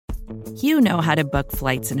You know how to book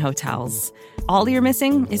flights and hotels. All you're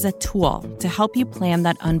missing is a tool to help you plan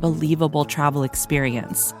that unbelievable travel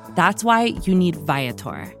experience. That's why you need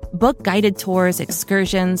Viator. Book guided tours,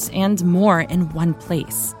 excursions, and more in one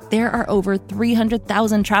place. There are over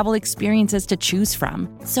 300,000 travel experiences to choose from,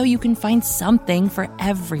 so you can find something for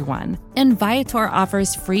everyone. And Viator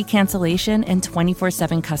offers free cancellation and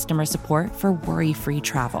 24/7 customer support for worry-free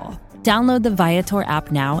travel. Download the Viator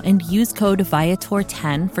app now and use code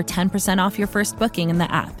Viator10 for 10% off your first booking in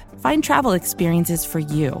the app. Find travel experiences for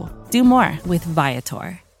you. Do more with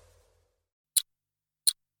Viator.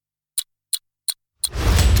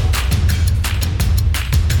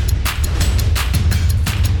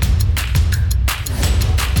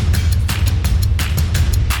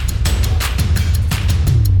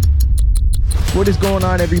 What is going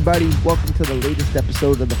on, everybody? Welcome to the latest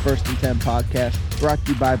episode of the First and 10 podcast, brought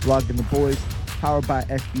to you by Blogging the Boys, powered by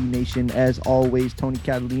SB Nation. As always, Tony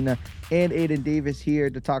Catalina and Aiden Davis here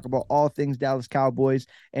to talk about all things Dallas Cowboys.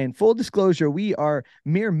 And full disclosure, we are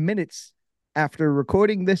mere minutes after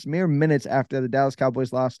recording this, mere minutes after the Dallas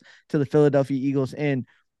Cowboys lost to the Philadelphia Eagles. And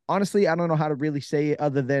honestly, I don't know how to really say it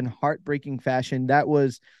other than heartbreaking fashion. That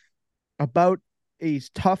was about as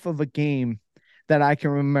tough of a game that I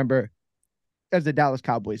can remember as a Dallas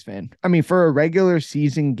Cowboys fan. I mean, for a regular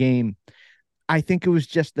season game, I think it was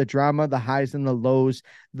just the drama, the highs and the lows,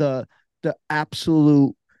 the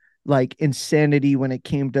absolute insanity when it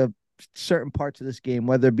came to certain parts of this game,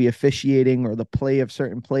 whether it be officiating or the play of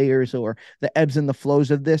certain players or the ebbs and the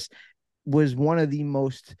flows of this. Was one of the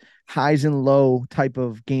most highs and low type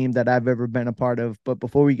of game that I've ever been a part of. But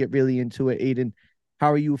before we get really into it, Aiden,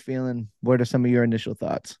 how are you feeling? What are some of your initial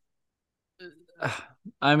thoughts?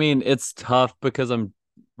 I mean, it's tough because I'm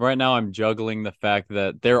juggling the fact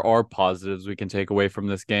that there are positives we can take away from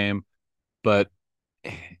this game, but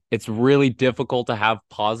it's really difficult to have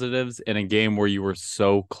positives in a game where you were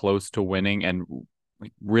so close to winning and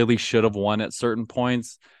really should have won at certain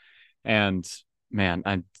points. And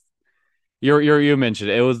man, you mentioned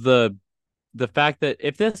it was the fact that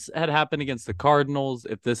if this had happened against the Cardinals,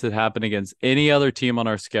 if this had happened against any other team on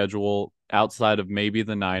our schedule outside of maybe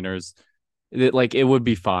the Niners, it would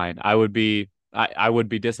be fine. I would be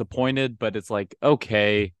disappointed, but it's like,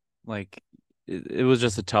 okay, it was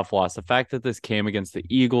just a tough loss. The fact that this came against the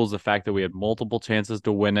Eagles, the fact that we had multiple chances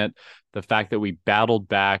to win it, the fact that we battled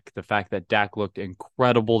back, the fact that Dak looked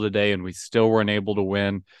incredible today and we still weren't able to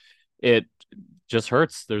win, it just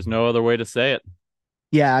hurts. There's no other way to say it.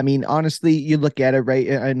 Yeah, I mean, honestly, you look at it,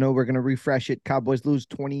 right? I know we're going to refresh it. Cowboys lose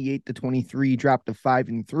 28-23, drop to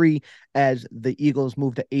 5-3 as the Eagles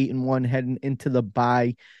move to 8-1 heading into the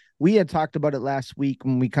bye. We had talked about it last week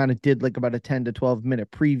when we kind of did about a 10 to 12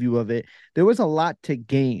 minute preview of it. There was a lot to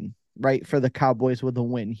gain, right, for the Cowboys with a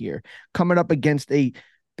win here. Coming up against a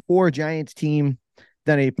poor Giants team,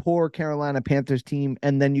 then a poor Carolina Panthers team,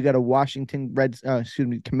 and then you got a Washington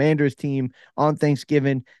Commanders team on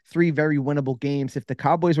Thanksgiving. 3 very winnable games. If the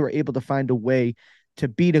Cowboys were able to find a way to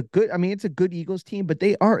beat it's a good Eagles team, but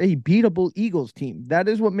they are a beatable Eagles team. That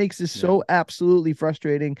is what makes this so absolutely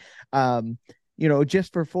frustrating.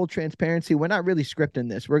 Just for full transparency, we're not really scripting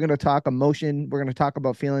this. We're going to talk emotion. We're going to talk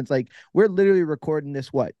about feelings. We're literally recording this,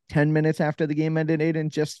 10 minutes after the game ended, Aiden,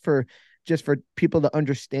 just for people to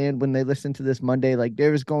understand when they listen to this Monday.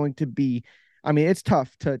 There is going to be, it's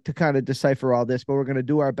tough to kind of decipher all this, but we're going to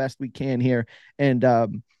do our best we can here. And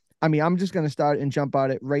I'm just going to start and jump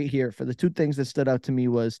out it right here for the 2 things that stood out to me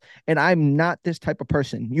was, and I'm not this type of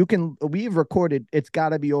person. We've recorded, it's got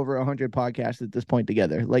to be over 100 podcasts at this point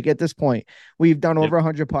together. At this point, we've done over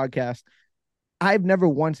 100 podcasts. I've never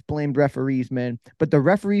once blamed referees, man, but the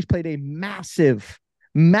referees played a massive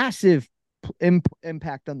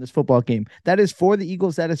impact on this football game. That is for the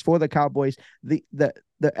Eagles. That is for the Cowboys. The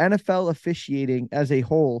NFL officiating as a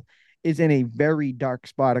whole is in a very dark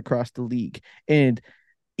spot across the league. And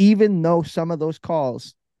even though some of those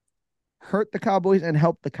calls hurt the Cowboys and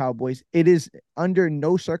help the Cowboys, it is under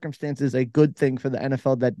no circumstances a good thing for the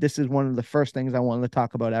NFL that this is one of the first things I wanted to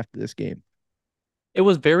talk about after this game. It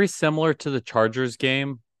was very similar to the Chargers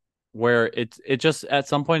game, where it just at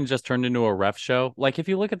some point it just turned into a ref show. If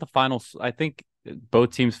you look at the finals, I think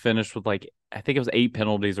both teams finished with I think it was 8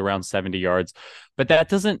 penalties around 70 yards, but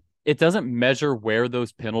it doesn't measure where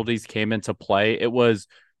those penalties came into play. It was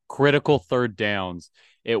critical third downs.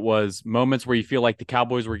 It was moments where you feel like the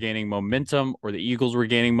Cowboys were gaining momentum or the Eagles were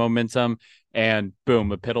gaining momentum, and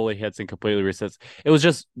boom, a penalty hits and completely resets. It was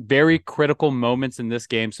just very critical moments in this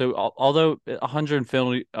game. So although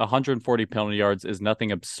 140 penalty yards is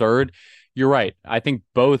nothing absurd, you're right. I think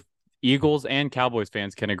both Eagles and Cowboys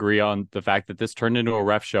fans can agree on the fact that this turned into a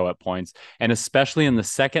ref show at points, and especially in the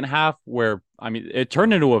second half, where I mean, it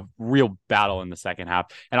turned into a real battle in the second half.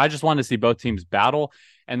 And I just wanted to see both teams battle,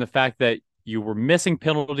 and the fact that you were missing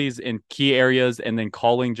penalties in key areas and then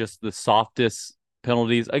calling just the softest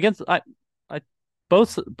penalties against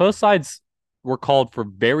both sides were called for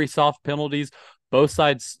very soft penalties. Both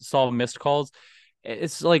sides saw missed calls.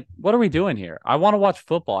 It's like, what are we doing here? I want to watch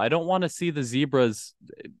football. I don't want to see the Zebras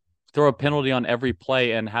throw a penalty on every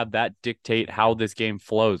play and have that dictate how this game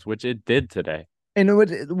flows, which it did today. And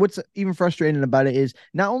what's even frustrating about it is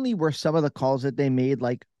not only were some of the calls that they made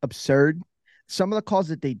like absurd, some of the calls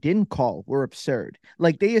that they didn't call were absurd.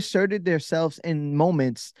 Like they asserted themselves in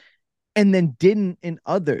moments and then didn't in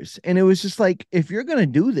others. And it was just like, if you're going to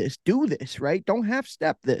do this, right? Don't half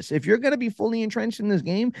step this. If you're going to be fully entrenched in this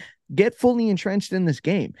game, get fully entrenched in this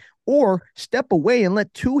game, or step away and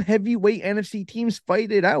let two heavyweight NFC teams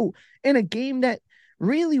fight it out in a game that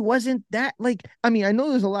really wasn't that like, I mean, I know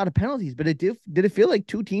there's a lot of penalties, but did it feel like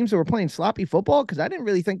two teams that were playing sloppy football? Cause I didn't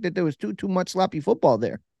really think that there was too much sloppy football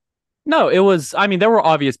there. No, it was, I mean, there were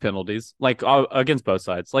obvious penalties, like against both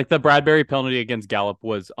sides. Like the Bradbury penalty against Gallup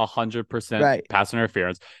was 100% right. Pass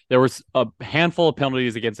interference. There was a handful of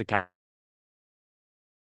penalties against the Cowboys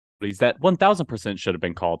that 1000% should have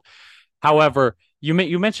been called. However, you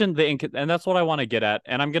mentioned and that's what I want to get at.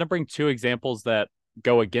 And I'm going to bring two examples that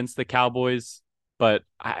go against the Cowboys, but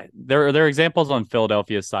there are examples on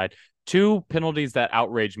Philadelphia's side. Two penalties that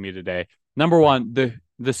outraged me today. Number one, the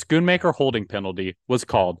Schoonmaker holding penalty was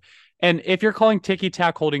called. And if you're calling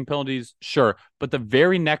ticky-tack holding penalties, sure. But the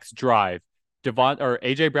very next drive,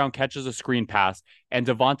 AJ Brown catches a screen pass, and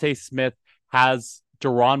Devontae Smith has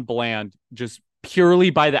Deron Bland just purely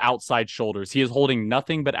by the outside shoulders. He is holding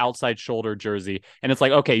nothing but outside shoulder jersey. And it's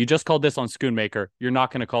like, okay, you just called this on Schoonmaker. You're not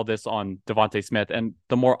going to call this on Devontae Smith. And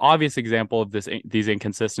the more obvious example of these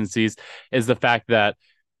inconsistencies is the fact that,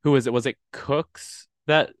 who is it? Was it Cooks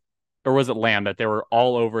that, or was it Lamb that they were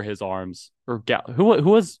all over his arms? Or who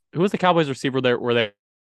was the Cowboys receiver there? Were they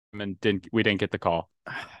and we didn't get the call?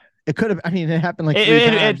 It could have. I mean, it happened like three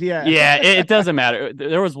times. It doesn't matter.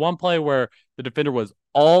 There was one play where the defender was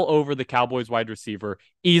all over the Cowboys wide receiver.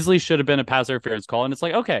 Easily should have been a pass interference call. And it's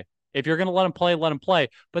like, okay, if you're going to let him play, let him play.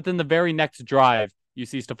 But then the very next drive, you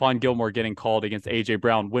see Stephon Gilmore getting called against AJ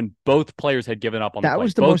Brown when both players had given up on the play. That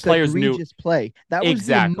was the both most players egregious play. That was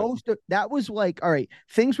exactly. the most. That was like, all right,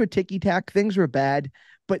 things were ticky tack, things were bad,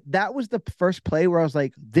 but that was the first play where I was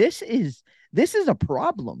like, this is a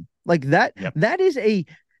problem. Like that. Yep.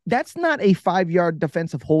 That's not a 5-yard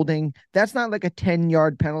defensive holding. That's not like a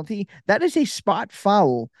 10-yard penalty. That is a spot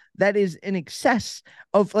foul. That is in excess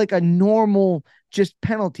of like a normal just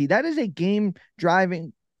penalty. That is a game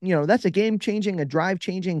driving. That's a game-changing, a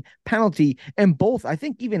drive-changing penalty. And both, I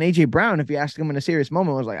think even AJ Brown, if you ask him in a serious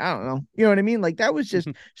moment, was like, I don't know. You know what I mean? Like that was just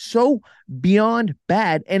so beyond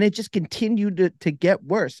bad. And it just continued to get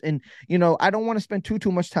worse. And, I don't want to spend too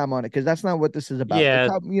much time on it because that's not what this is about. Yeah.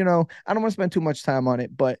 I don't want to spend too much time on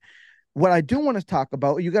it. But what I do want to talk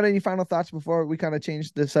about, you got any final thoughts before we kind of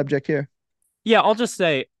change the subject here? Yeah, I'll just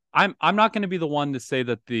say, I'm not going to be the one to say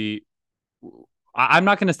that I'm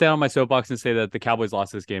not going to stand on my soapbox and say that the Cowboys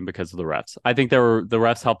lost this game because of the refs. I think the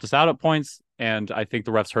refs helped us out at points, and I think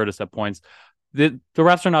the refs hurt us at points. The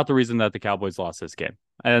refs are not the reason that the Cowboys lost this game,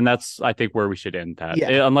 and that's, I think, where we should end that,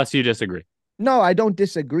 unless you disagree. No, I don't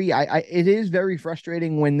disagree. It is very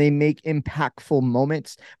frustrating when they make impactful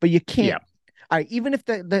moments, but you can't. Yeah. All right, even if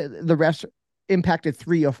the refs impacted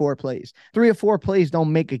 3 or 4 plays, 3 or 4 plays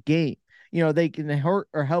don't make a game. They can hurt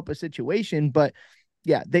or help a situation, but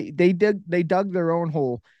yeah, they dug their own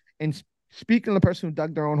hole. And speaking of the person who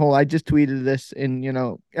dug their own hole, I just tweeted this, and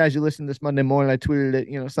as you listen to this Monday morning, I tweeted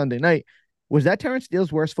it, Sunday night. Was that Terrence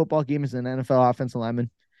Steele's worst football game as an NFL offensive lineman?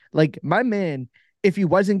 Like, my man, if he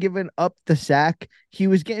wasn't giving up the sack, he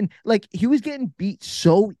was getting beat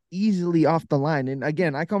so easily off the line. And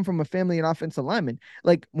again, I come from a family of offensive linemen.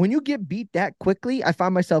 Like, when you get beat that quickly, I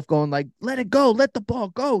find myself going like, let it go, let the ball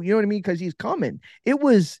go. You know what I mean? Because he's coming. It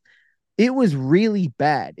was really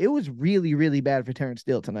bad. It was really, really bad for Terrence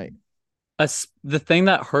Steele tonight. The thing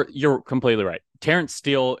that hurt, you're completely right. Terrence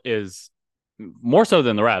Steele is, more so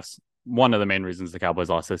than the refs, one of the main reasons the Cowboys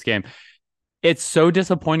lost this game. It's so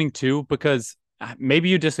disappointing too, because maybe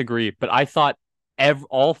you disagree, but I thought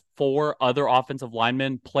all 4 other offensive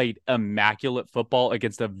linemen played immaculate football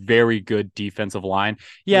against a very good defensive line.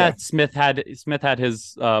 Yeah. Smith had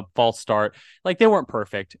his false start. Like, they weren't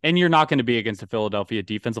perfect, and you're not going to be against a Philadelphia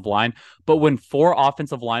defensive line. But when 4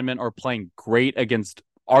 offensive linemen are playing great against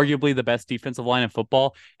arguably the best defensive line in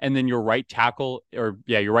football, and then your right tackle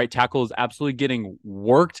is absolutely getting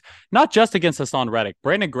worked, not just against Hassan Reddick.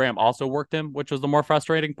 Brandon Graham also worked him, which was the more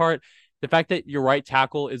frustrating part. The fact that your right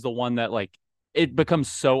tackle is the one that like it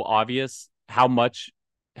becomes so obvious how much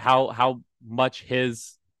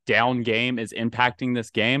his down game is impacting this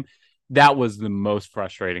game. That was the most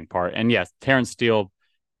frustrating part. And yes, Terrence Steele,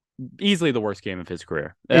 easily the worst game of his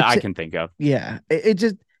career that I can think of. Yeah, it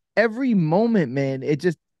just every moment, man. It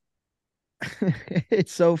just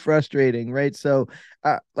it's so frustrating, right? So,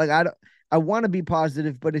 like I want to be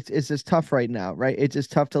positive, but it's just tough right now, right? It's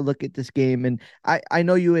just tough to look at this game, and I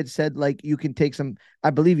know you had said like you can take some. I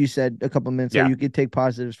believe you said a couple minutes ago Yeah. you could take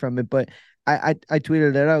positives from it, but I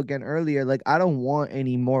tweeted it out again earlier. Like I don't want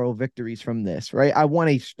any moral victories from this, right? I want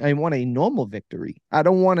a normal victory. I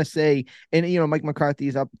don't want to say, and Mike McCarthy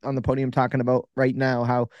is up on the podium talking about right now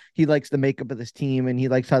how he likes the makeup of this team and he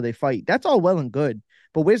likes how they fight. That's all well and good.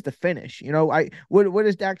 But where's the finish? What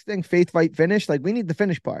is Dak's thing? Faith, fight, finish. Like we need the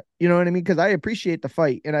finish part. You know what I mean? Because I appreciate the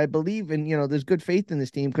fight and I believe in there's good faith in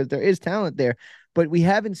this team because there is talent there, but we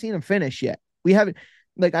haven't seen him finish yet. We haven't.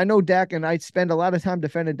 Like I know Dak, and I spend a lot of time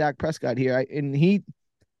defending Dak Prescott here. I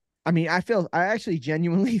actually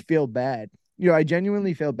genuinely feel bad. I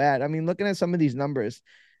genuinely feel bad. I mean, looking at some of these numbers,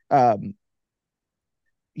 um,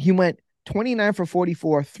 he went 29 for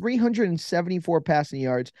 44, 374 passing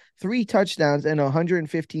yards, 3 touchdowns, and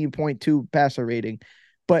 115.2 passer rating.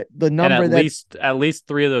 But the number and at least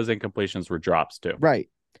 3 of those incompletions were drops too. Right.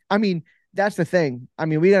 I mean, that's the thing. I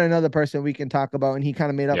mean, we got another person we can talk about, and he kind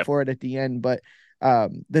of made up for it at the end. But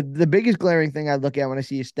the biggest glaring thing I look at when I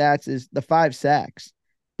see his stats is the 5 sacks.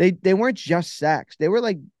 They weren't just sacks. They were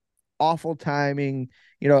like awful timing.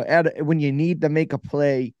 When you need to make a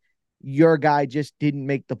play, your guy just didn't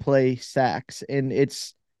make the play, sacks. And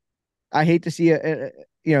I hate to see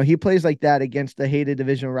he plays like that against the hated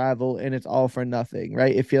division rival, and it's all for nothing,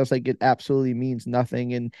 right? It feels like it absolutely means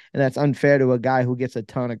nothing, and that's unfair to a guy who gets a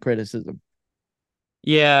ton of criticism.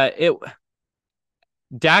 Yeah,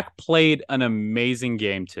 Dak played an amazing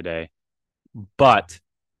game today, but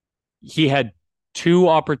he had 2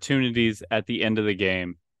 opportunities at the end of the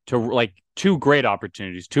game to like 2 great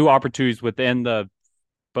opportunities within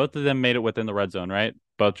both of them made it within the red zone, right?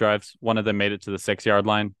 Both drives. One of them made it to the 6-yard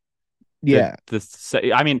line. Yeah.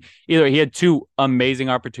 I mean, either he had 2 amazing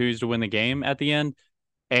opportunities to win the game at the end,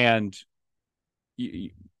 and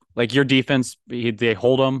like your defense, they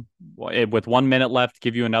hold them with 1 minute left,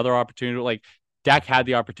 give you another opportunity. Like Dak had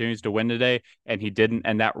the opportunities to win today, and he didn't,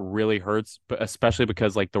 and that really hurts. But especially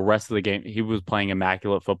because like the rest of the game, he was playing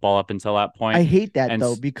immaculate football up until that point. I hate that and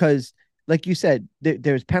though, because like you said,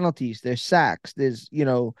 there's penalties, there's sacks, there's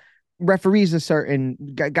referees are certain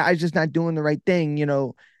guys just not doing the right thing.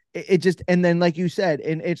 It just, and then like you said,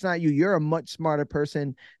 and it's not you're a much smarter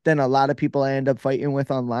person than a lot of people I end up fighting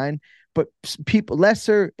with online, but people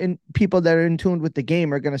people that are in tune with the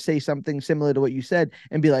game are going to say something similar to what you said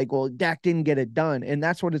and be like, well, Dak didn't get it done, and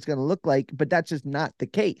that's what it's going to look like, but that's just not the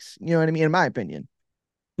case. You know what I mean? In my opinion.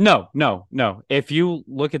 No, no, no. If you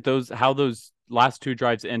look at how those last 2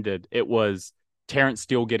 drives ended, it was Terrence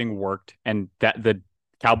Steele getting worked and that the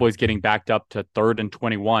Cowboys getting backed up to 3rd and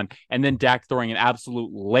 21, and then Dak throwing an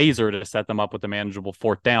absolute laser to set them up with a manageable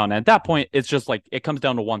 4th down. And at that point, it's just like it comes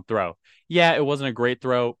down to one throw. Yeah, it wasn't a great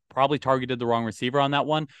throw. Probably targeted the wrong receiver on that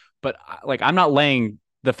one. But like, I'm not laying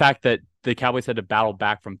the fact that the Cowboys had to battle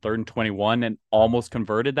back from 3rd and 21 and almost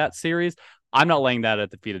converted that series. I'm not laying that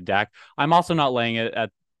at the feet of Dak. I'm also not laying it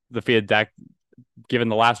at the feet of Dak, given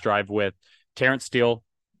the last drive with Terrence Steele,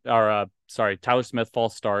 Tyler Smith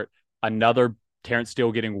false start, another Terrence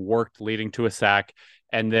Steele getting worked, leading to a sack,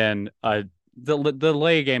 and then the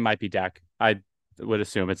lay game might be Dak. I would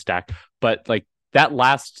assume it's Dak, but like that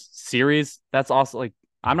last series, that's also like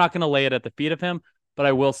I'm not going to lay it at the feet of him, but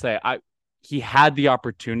I will say he had the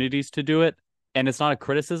opportunities to do it, and it's not a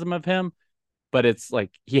criticism of him, but it's like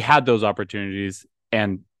he had those opportunities,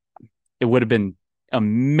 and it would have been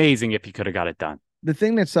amazing if he could have got it done. The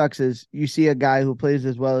thing that sucks is you see a guy who plays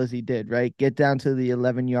as well as he did, right? Get down to the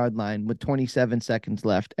 11-yard line with 27 seconds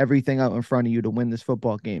left, everything out in front of you to win this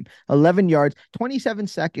football game. 11 yards, 27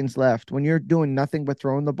 seconds left when you're doing nothing but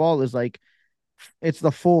throwing the ball is like, it's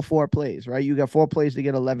the full 4 plays, right? You got 4 plays to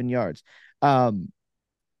get 11 yards. And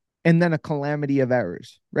then a calamity of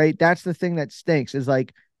errors, right? That's the thing that stinks is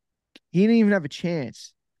like, he didn't even have a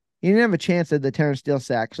chance. He didn't have a chance at the Terrence Steele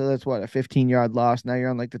sack. So that's what, a 15-yard loss. Now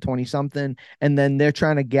you're on like the 20-something. And then they're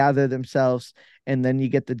trying to gather themselves. And then you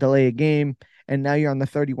get the delay of game. And now you're on the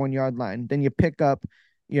 31-yard line. Then you pick up,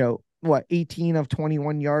 18 of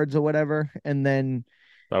 21 yards or whatever. And then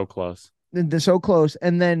so close. They're so close.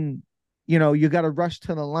 And then you got to rush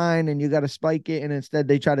to the line and you got to spike it. And instead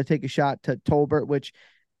they try to take a shot to Tolbert, which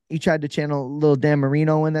he tried to channel a little Dan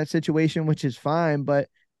Marino in that situation, which is fine. But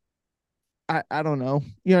I don't know.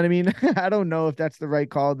 You know what I mean? I don't know if that's the right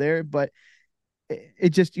call there, but it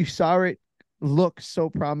just, you saw it look so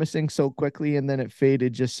promising so quickly and then it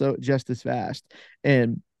faded just as fast.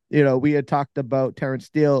 And we had talked about Terrence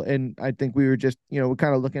Steele, and I think we were just, we're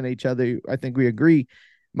kind of looking at each other. I think we agree.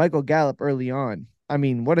 Michael Gallup early on. I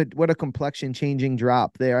mean, what a complexion changing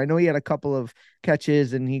drop there. I know he had a couple of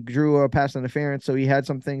catches and he drew a pass interference, so he had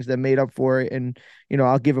some things that made up for it. And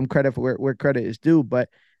I'll give him credit for where credit is due. But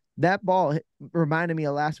that ball reminded me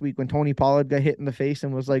of last week when Tony Pollard got hit in the face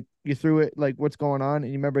and was like, you threw it, like, what's going on? And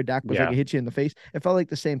you remember Dak was like, Yeah. it hit you in the face. It felt like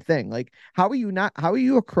the same thing. Like, how are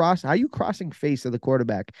you crossing face of the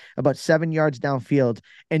quarterback about 7 yards downfield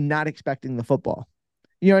and not expecting the football?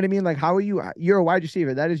 You know what I mean? Like, how are you're a wide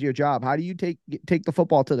receiver. That is your job. How do you take the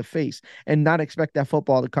football to the face and not expect that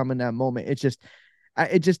football to come in that moment?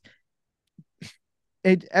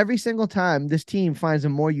 Every single time this team finds a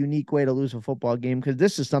more unique way to lose a football game, because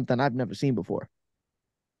this is something I've never seen before.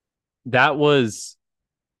 That was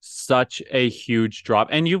such a huge drop.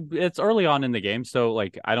 And it's early on in the game, so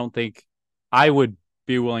like I don't think I would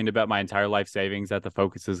be willing to bet my entire life savings that the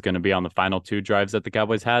focus is going to be on the final two drives that the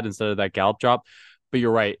Cowboys had instead of that Gallup drop. But you're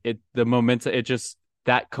right. The momentum,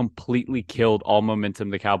 that completely killed all momentum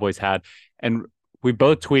the Cowboys had. And we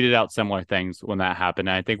both tweeted out similar things when that happened.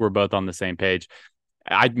 And I think we're both on the same page.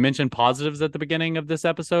 I mentioned positives at the beginning of this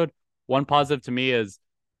episode. One positive to me is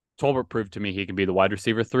Tolbert proved to me he can be the wide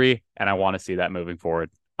receiver 3, and I want to see that moving forward.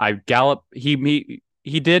 Gallup, he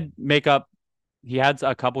did make up. He had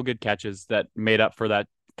a couple good catches that made up for that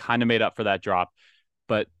drop.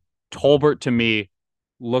 But Tolbert to me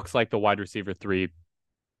looks like the wide receiver 3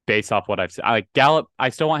 based off what I've seen. I like Gallup. I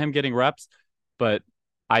still want him getting reps, but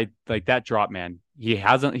I like that drop, man. He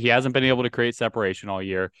hasn't been able to create separation all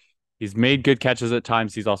year. He's made good catches at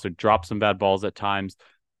times. He's also dropped some bad balls at times.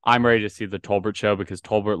 I'm ready to see the Tolbert show because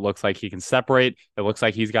Tolbert looks like he can separate. It looks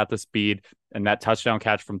like he's got the speed, and that touchdown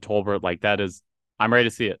catch from Tolbert, like I'm ready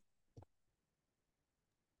to see it.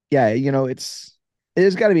 Yeah,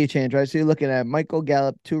 there's got to be a change, right? So you're looking at Michael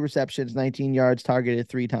Gallup, 2 receptions, 19 yards, targeted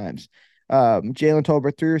 3 times. Jalen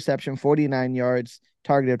Tolbert, 3 reception, 49 yards,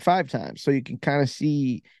 targeted 5 times. So you can kind of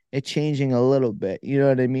see it changing a little bit. You know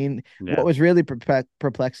what I mean? Yeah. What was really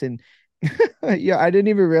perplexing, yeah, I didn't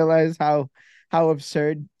even realize how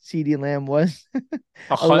absurd CeeDee Lamb was.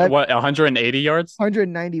 180 yards?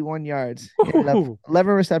 191 yards. 11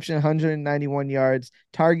 reception, 191 yards,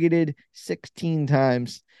 targeted 16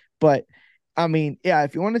 times. But I mean, yeah,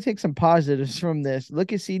 if you want to take some positives from this,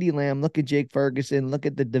 look at CeeDee Lamb, look at Jake Ferguson, look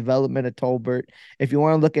at the development of Tolbert. If you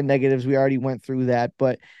want to look at negatives, we already went through that.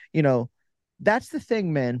 But, that's the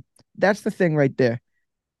thing, man. That's the thing right there.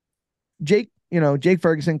 Jake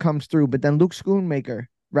Ferguson comes through, but then Luke Schoonmaker,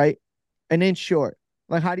 right? An inch short.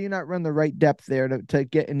 Like, how do you not run the right depth there to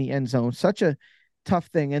get in the end zone? Such a tough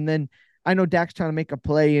thing. And then I know Dak's trying to make a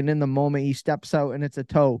play, and in the moment he steps out and it's a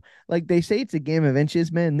toe. Like, they say it's a game of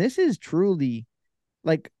inches, man. This is truly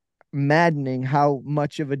like maddening how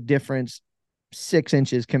much of a difference 6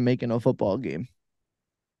 inches can make in a football game.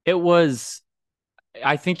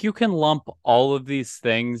 I think you can lump all of these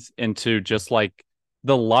things into just like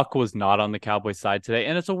the luck was not on the Cowboys side today.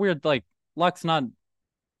 And it's a weird, like, luck's not,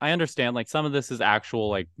 I understand, like, some of this is actual,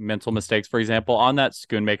 like, mental mistakes. For example, on that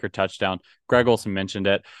Schoonmaker touchdown, Greg Olsen mentioned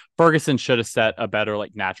it. Ferguson should have set a better,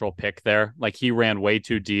 like, natural pick there. Like, he ran way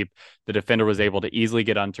too deep. The defender was able to easily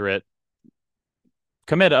get under it,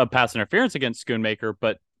 commit a pass interference against Schoonmaker,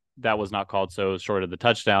 but that was not called, so it was short of the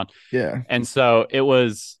touchdown. Yeah. And so it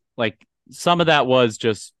was like some of that was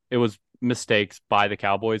just, it was mistakes by the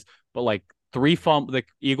Cowboys, but like the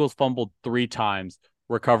Eagles fumbled 3 times,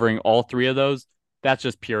 recovering all 3 of those. That's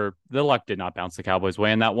just pure. The luck did not bounce the Cowboys'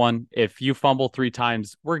 way in that one. If you fumble 3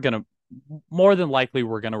 times, more than likely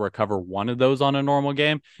we're gonna recover one of those on a normal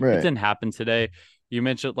game. Right. It didn't happen today. You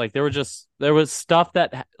mentioned like there was stuff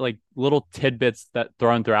that, like, little tidbits that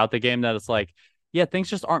thrown throughout the game that it's like, yeah, things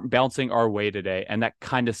just aren't bouncing our way today, and that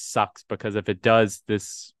kind of sucks because if it does,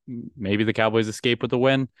 maybe the Cowboys escape with a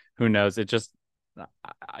win. Who knows? It just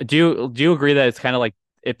do you agree that it's kind of like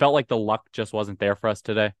it felt like the luck just wasn't there for us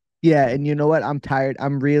today? Yeah, and you know what? I'm tired.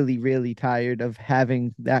 I'm really, really tired of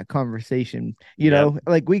having that conversation.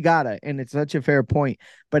 Like, we gotta, and it's such a fair point.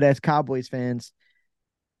 But as Cowboys fans,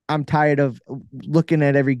 I'm tired of looking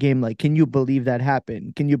at every game like, can you believe that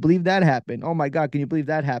happened? Can you believe that happened? Oh my God, can you believe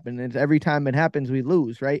that happened? And every time it happens, we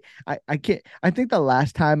lose, right? I can't. I think the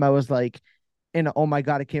last time I was like in a, oh my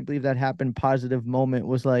God, I can't believe that happened positive moment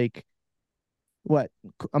was like what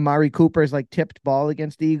Amari Cooper's like tipped ball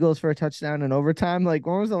against the Eagles for a touchdown in overtime. Like,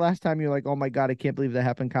 when was the last time you're like, oh my God, I can't believe that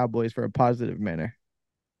happened Cowboys for a positive manner?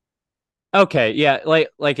 Okay, yeah,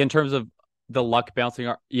 like in terms of the luck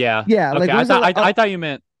bouncing. Yeah, Yeah, like okay. when I was the thought I thought you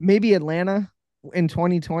meant maybe Atlanta in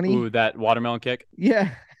 2020? ooh that watermelon kick. Yeah,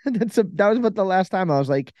 that was about the last time I was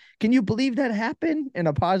like, can you believe that happened in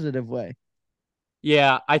a positive way?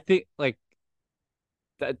 Yeah, I think like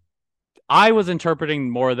that. I was interpreting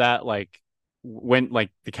more of that like when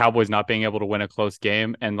like the Cowboys not being able to win a close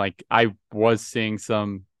game, and like I was seeing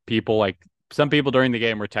some people during the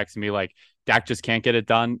game were texting me like Dak just can't get it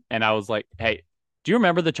done, and I was like, hey, do you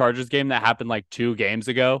remember the Chargers game that happened like 2 games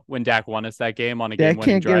ago when Dak won us that game on a Yeah, game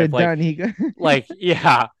winning can't get drive? it done. He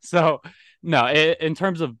Yeah. So no, in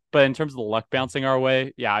terms of the luck bouncing our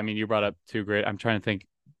way, yeah. I mean, you brought up two great. I'm trying to think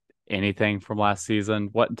anything from last season.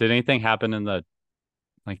 What did anything happen in the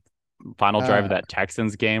like final drive of uh that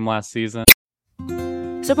Texans game last season?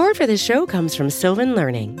 Support for this show comes from Sylvan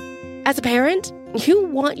Learning. As a parent, you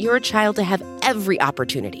want your child to have every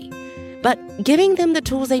opportunity, but giving them the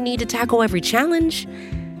tools they need to tackle every challenge,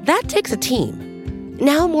 that takes a team.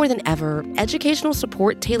 Now more than ever, educational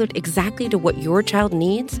support tailored exactly to what your child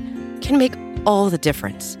needs can make all the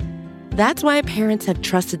difference. That's why parents have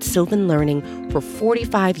trusted Sylvan Learning for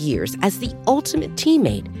 45 years as the ultimate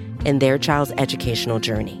teammate in their child's educational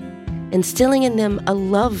journey, instilling in them a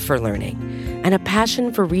love for learning and a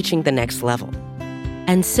passion for reaching the next level.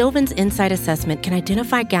 And Sylvan's Insight Assessment can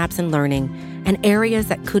identify gaps in learning and areas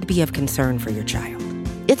that could be of concern for your child.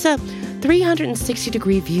 It's a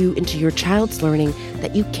 360-degree view into your child's learning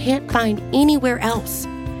that you can't find anywhere else,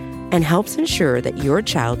 and helps ensure that your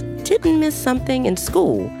child didn't miss something in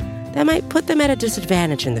school that might put them at a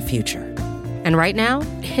disadvantage in the future. And right now,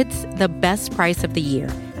 it's the best price of the year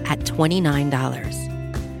at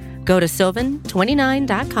 $29. Go to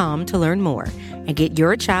sylvan29.com to learn more and get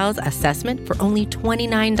your child's assessment for only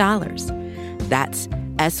 $29. That's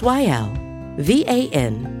SYLVAN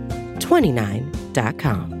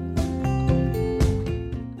 29.com.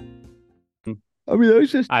 I mean,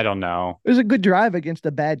 I don't know. it was a good drive against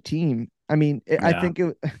a bad team. I mean, I Yeah. think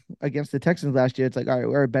against the Texans last year, it's like, all right,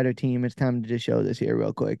 we're a better team. It's time to just show this here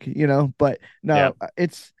real quick, you know? But Yeah. no,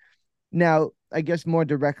 it's now, I guess more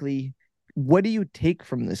directly, what do you take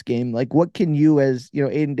from this game? Like, what can you, as you know,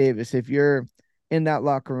 Aiden Davis, if you're in that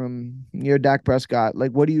locker room, you're Dak Prescott,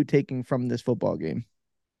 like, what are you taking from this football game?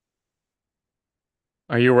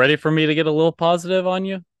 Are you ready for me to get a little positive on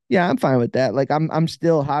you? Yeah, I'm fine with that. Like, I'm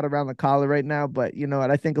still hot around the collar right now, but you know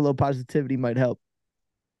what? I think a little positivity might help.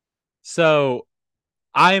 So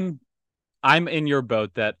I'm I'm in your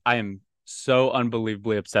boat that I am so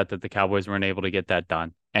unbelievably upset that the Cowboys weren't able to get that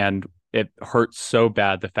done. And it hurts so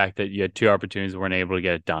bad the fact that you had two opportunities and weren't able to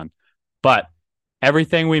get it done. But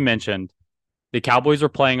everything we mentioned, the Cowboys were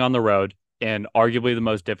playing on the road in arguably the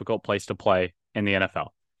most difficult place to play in the NFL.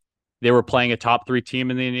 They were playing a top three team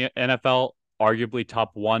in the NFL, arguably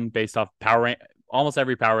top one based off power rank. Almost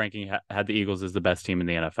every power ranking had the Eagles as the best team in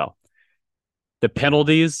the NFL. The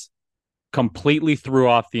penalties completely threw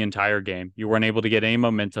off the entire game. You weren't able to get any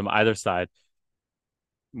momentum either side.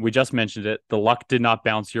 We just mentioned it. The luck did not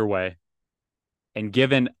bounce your way. And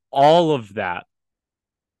given all of that,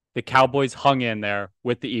 the Cowboys hung in there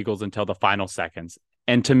with the Eagles until the final seconds.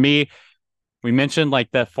 And to me, we mentioned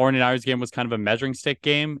like the 49ers game was kind of a measuring stick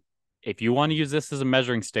game. If you want to use this as a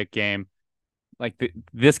measuring stick game,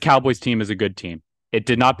 this Cowboys team is a good team. It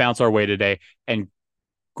did not bounce our way today. And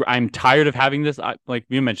I'm tired of having this. Like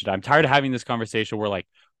you mentioned, I'm tired of having this conversation where like,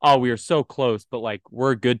 oh, we are so close, but like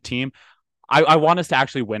we're a good team. I want us to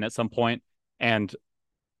actually win at some point, and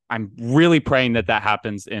I'm really praying that that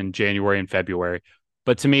happens in January and February.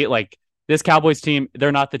 But to me, like this Cowboys team,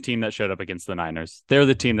 they're not the team that showed up against the Niners. They're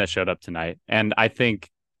the team that showed up tonight, and I think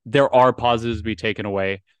there are positives to be taken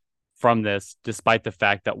away from this, despite the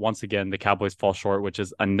fact that once again the Cowboys fall short, which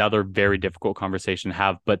is another very difficult conversation to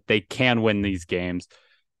have. But they can win these games.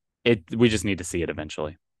 We just need to see it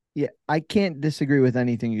eventually. Yeah, I can't disagree with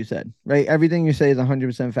anything you said, right? Everything you say is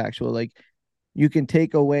 100% factual. Like, you can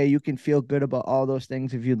take away, you can feel good about all those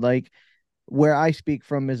things if you'd like. Where I speak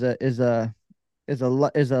from is a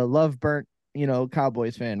love burnt, you know,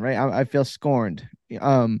 Cowboys fan, right? I feel scorned.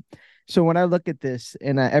 So when I look at this,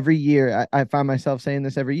 and every year I find myself saying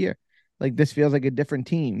this every year, like, this feels like a different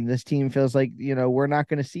team. This team feels like, you know, we're not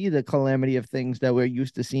going to see the calamity of things that we're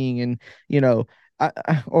used to seeing. And, you know,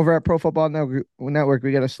 over at Pro Football Network,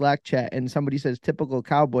 we got a Slack chat, and somebody says typical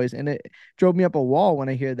Cowboys, and it drove me up a wall when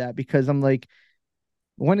I hear that, because I'm like,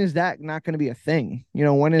 when is that not going to be a thing? You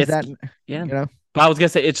know, when is It's that? yeah. You know, But I was gonna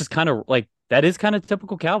say it's just kind of like that is kind of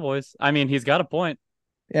typical Cowboys. I mean, he's got a point.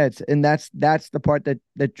 Yeah, that's the part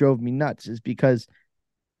that drove me nuts is because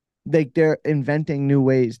they're inventing new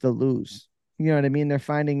ways to lose. You know what I mean? They're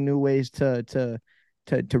finding new ways to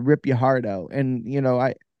rip your heart out. And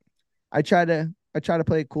I try to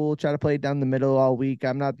play it cool, try to play it down the middle all week.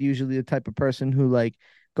 I'm not usually the type of person who like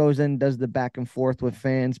goes in and does the back and forth with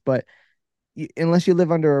fans, but unless you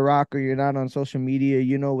live under a rock or you're not on social media,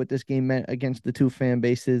 you know what this game meant against the two fan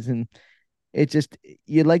bases. And it just,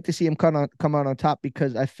 you'd like to see him come out on top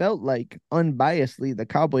because I felt like unbiasedly the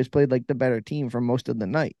Cowboys played like the better team for most of the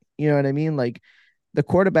night. You know what I mean? Like the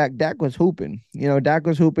quarterback Dak was hooping. Dak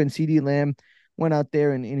was hooping. CD Lamb went out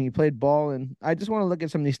there and he played ball. And I just want to look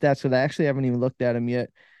at some of these stats because I actually haven't even looked at them yet.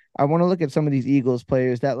 I want to look at some of these Eagles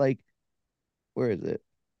players that like, where is it?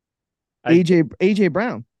 I AJ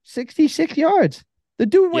Brown, 66 yards. The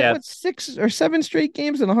dude went yeah, with 6 or 7 straight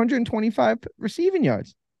games and 125 receiving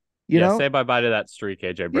yards. You yeah, know, say bye-bye to that streak,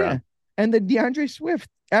 AJ yeah. Brown. And the DeAndre Swift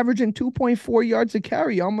averaging 2.4 yards a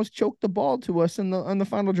carry almost choked the ball to us on the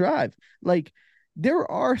final drive. Like there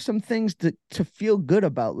are some things to feel good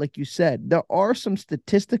about. Like you said, there are some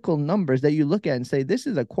statistical numbers that you look at and say, this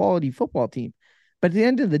is a quality football team. But at the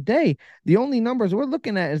end of the day, the only numbers we're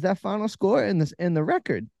looking at is that final score and the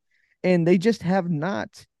record. And they just have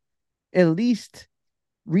not, at least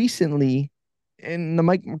recently, in the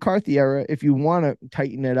Mike McCarthy era, if you want to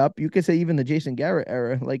tighten it up, you could say even the Jason Garrett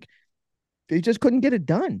era, like they just couldn't get it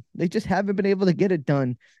done. They just haven't been able to get it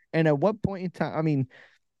done. And at what point in time, I mean,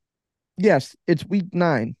 yes, it's week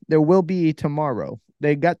 9. There will be tomorrow.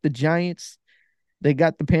 They got the Giants, they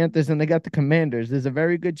got the Panthers, and they got the Commanders. There's a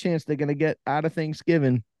very good chance they're going to get out of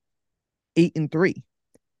Thanksgiving 8-3.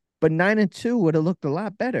 But 9-2 would have looked a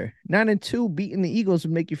lot better. 9-2 beating the Eagles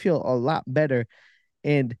would make you feel a lot better.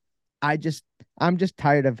 And I'm just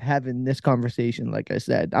tired of having this conversation. Like I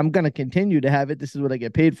said, I'm going to continue to have it. This is what I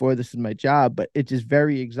get paid for. This is my job, but it's just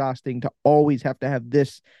very exhausting to always have to have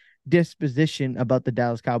this disposition about the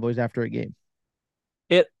Dallas Cowboys after a game.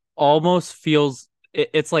 It almost feels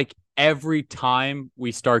it's like every time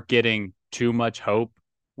we start getting too much hope,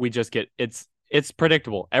 we just get it's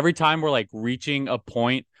predictable. Every time we're like reaching a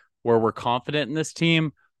point where we're confident in this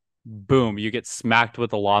team, boom, you get smacked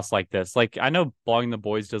with a loss like this. Like I know Blogging the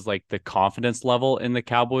Boys does like the confidence level in the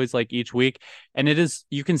Cowboys like each week, and it is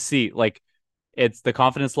you can see like it's the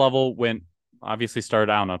confidence level when obviously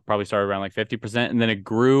started, I don't know, probably started around like 50%, and then it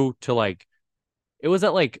grew to like it was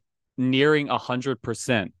at like nearing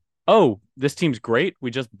 100%. Oh, this team's great.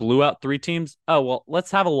 We just blew out 3 teams. Oh, well,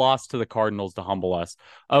 let's have a loss to the Cardinals to humble us.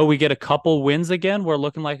 Oh, we get a couple wins again. We're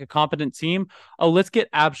looking like a competent team. Oh, let's get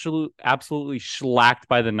absolutely shellacked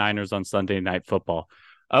by the Niners on Sunday Night Football.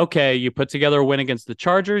 Okay, you put together a win against the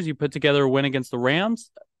Chargers. You put together a win against the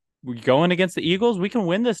Rams. We're going against the Eagles. We can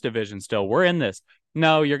win this division still. We're in this.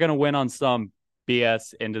 No, you're going to win on some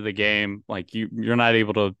BS into the game. Like you're not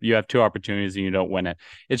able to. You have 2 opportunities and you don't win it.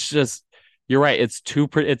 It's just you're right.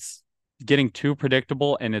 It's getting too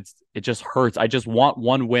predictable and it just hurts. I just want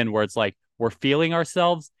one win where it's like we're feeling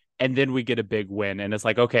ourselves and then we get a big win and it's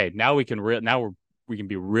like okay now we can we can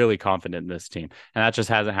be really confident in this team and that just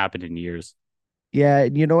hasn't happened in years. Yeah,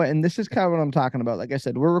 you know what? And this is kind of what I'm talking about. Like I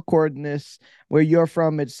said, we're recording this where you're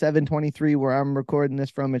from. It's 7:23. Where I'm recording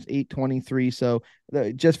this from, it's 8:23. So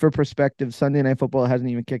just for perspective, Sunday Night Football hasn't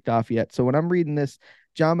even kicked off yet. So when I'm reading this,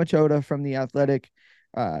 John Machota from The Athletic,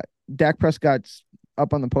 Dak Prescott's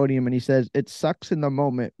up on the podium and he says, it sucks in the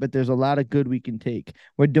moment, but there's a lot of good we can take.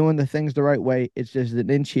 We're doing the things the right way. It's just an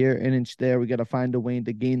inch here, an inch there. We got to find a way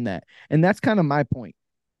to gain that. And that's kind of my point.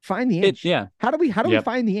 Find the inch. Yeah. How do we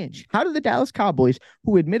find the inch? How do the Dallas Cowboys,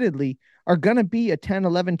 who admittedly are going to be a 10,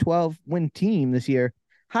 11, 12 win team this year,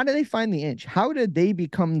 how do they find the inch? How did they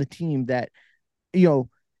become the team that,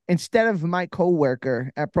 instead of my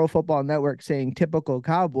coworker at Pro Football Network saying typical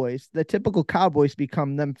Cowboys, the typical Cowboys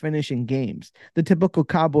become them finishing games. The typical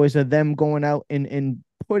Cowboys are them going out and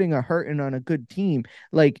putting a hurting on a good team.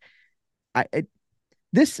 Like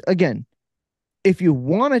this again, if you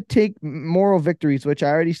want to take moral victories, which I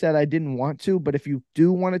already said I didn't want to, but if you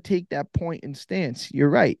do want to take that point and stance, you're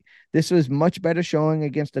right. This was much better showing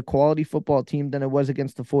against a quality football team than it was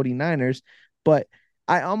against the 49ers. But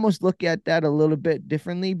I almost look at that a little bit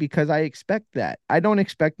differently because I expect that. I don't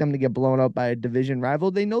expect them to get blown up by a division rival.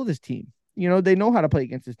 They know this team. They know how to play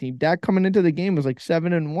against this team. Dak coming into the game was like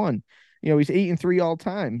 7-1. He's 8-3 all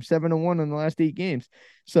time, 7-1 in the last 8 games.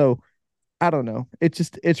 So I don't know.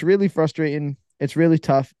 It's really frustrating. It's really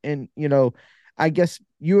tough. And, I guess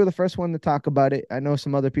you were the first one to talk about it. I know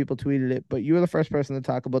some other people tweeted it, but you were the first person to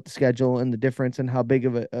talk about the schedule and the difference and how big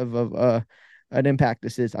of an impact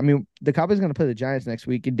this is. I mean, the Cowboys are going to play the Giants next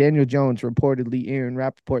week, and Daniel Jones reportedly, Aaron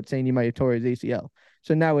Rappaport saying he might have tore his ACL.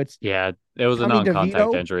 So now it's Yeah, it was a Tommy non-contact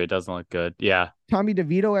DeVito, injury. It doesn't look good. Yeah. Tommy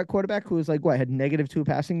DeVito at quarterback, who was like what, had -2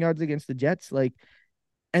 passing yards against the Jets, like,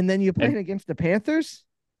 and then you're And playing against the Panthers,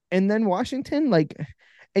 and then Washington, like,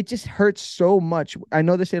 it just hurts so much. I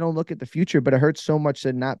know they say don't look at the future, but it hurts so much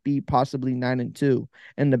to not be possibly 9-2,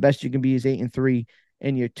 and the best you can be is 8-3,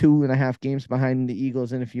 and you're 2.5 games behind the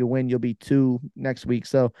Eagles, and if you win, you'll be 2 next week.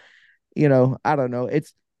 So, I don't know.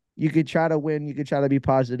 It's you could try to win, you could try to be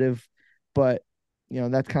positive, but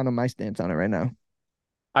that's kind of my stance on it right now.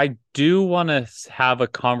 I do want to have a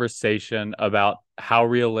conversation about how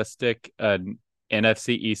realistic an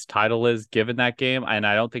NFC East title is given that game. And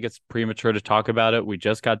I don't think it's premature to talk about it. We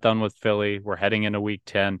just got done with Philly. We're heading into week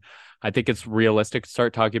 10. I think it's realistic to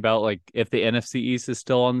start talking about, like, if the NFC East is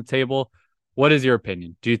still on the table. What is your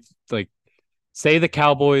opinion? Do you say the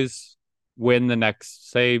Cowboys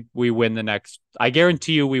say we win the next, I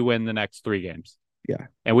guarantee you we win the next 3 games. Yeah.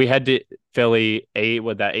 And we head to Philly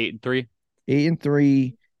 8-3.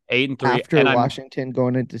 8-3. 8-3 after Washington,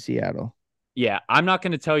 going into Seattle. Yeah, I'm not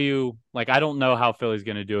going to tell you, like, I don't know how Philly's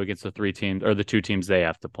going to do against the 3 teams or the 2 teams they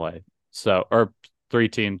have to play. So, or 3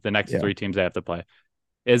 teams, the next 3 teams they have to play.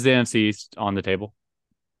 Is the NFC East on the table?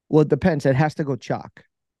 Well, it depends. It has to go chalk.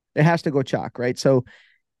 It has to go chalk, right? So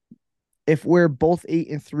if we're both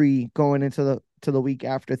 8-3 going into the week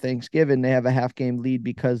after Thanksgiving, they have a half game lead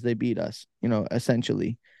because they beat us,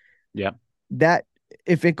 essentially. Yeah. That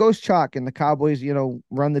if it goes chalk and the Cowboys,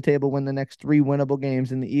 run the table, win the next 3 winnable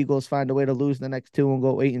games, and the Eagles find a way to lose the next 2 and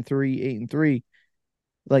go 8-3, 8-3,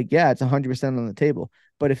 like, yeah, it's 100% on the table.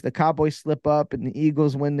 But if the Cowboys slip up and the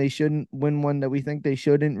Eagles win, they shouldn't win one that we think they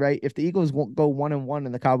shouldn't, right? If the Eagles won't go 1-1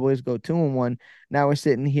 and the Cowboys go 2-1, now we're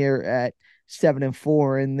sitting here at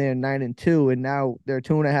 7-4 and they're 9-2, and now they're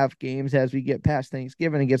 2.5 games as we get past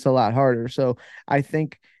Thanksgiving. It gets a lot harder. So I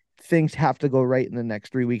think things have to go right in the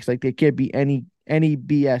next 3 weeks. Like, there can't be any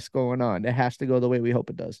BS going on. It has to go the way we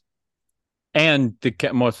hope it does. And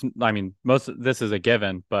most this is a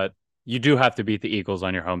given, but you do have to beat the Eagles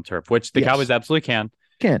on your home turf, which the Cowboys absolutely can.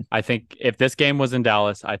 I think if this game was in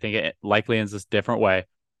Dallas, I think it likely ends this different way.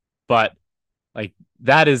 But, like,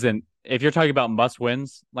 that isn't, if you're talking about must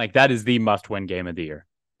wins, like, that is the must win game of the year.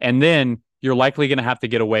 And then you're likely going to have to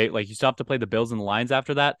get away. Like, you still have to play the Bills and the Lions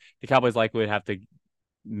after that. The Cowboys likely would have to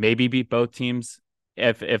maybe beat both teams.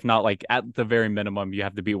 If not, like, at the very minimum, you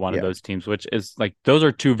have to beat one of those teams, which is, like, those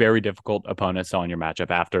are 2 very difficult opponents on your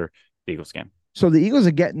matchup after the Eagles game. So the Eagles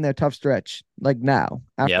are getting their tough stretch, like, now.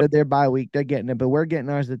 After their bye week, they're getting it, but we're getting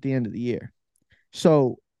ours at the end of the year.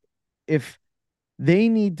 So if they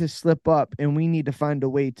need to slip up and we need to find a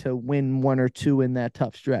way to win 1 or 2 in that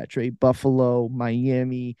tough stretch, right? Buffalo,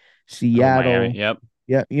 Miami, Seattle. Miami, yep.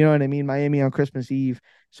 Yeah, you know what I mean? Miami on Christmas Eve.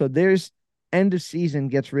 So there's end of season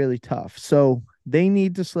gets really tough. So they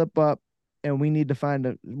need to slip up and we need to find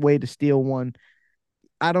a way to steal one.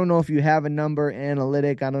 I don't know if you have a number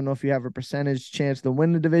analytic. I don't know if you have a percentage chance to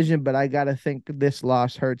win the division, but I got to think this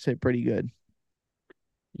loss hurts it pretty good.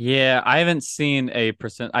 Yeah, I haven't seen a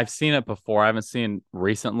percent. I've seen it before. I haven't seen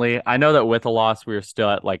recently. I know that with a loss, we were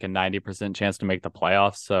still at like a 90% chance to make the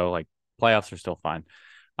playoffs. So, like, playoffs are still fine.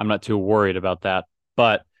 I'm not too worried about that.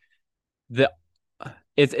 But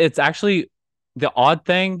it's actually, the odd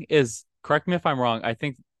thing is, correct me if I'm wrong, I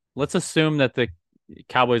think let's assume that the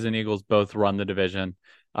Cowboys and Eagles both run the division.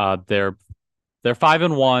 They're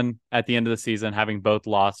 5-1 at the end of the season, having both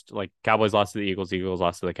lost. Like, Cowboys lost to the Eagles, Eagles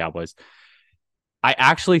lost to the Cowboys. I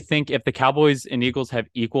actually think if the Cowboys and Eagles have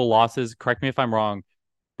equal losses, correct me if I'm wrong,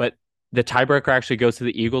 but the tiebreaker actually goes to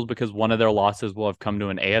the Eagles because one of their losses will have come to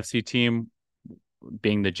an AFC team,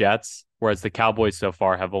 being the Jets, whereas the Cowboys so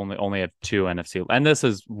far have only have 2 NFC. And this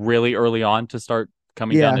is really early on to start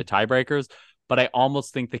coming down to tiebreakers, but I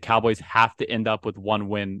almost think the Cowboys have to end up with 1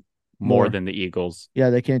 win more than the Eagles.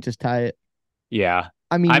 Yeah, they can't just tie it. Yeah.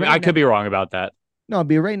 I mean, I could be wrong about that. No, it'd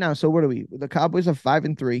be right now. So what are we? The Cowboys are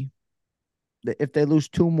 5-3. If they lose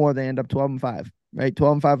 2 more, they end up 12-5, right?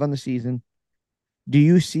 12-5 on the season. Do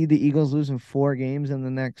you see the Eagles losing 4 games in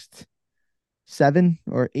the next 7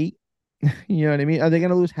 or 8? You know what I mean? Are they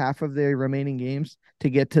going to lose half of their remaining games to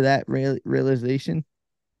get to that realization?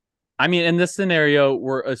 I mean, in this scenario,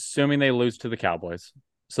 we're assuming they lose to the Cowboys.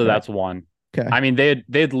 So that's 1. Okay. I mean,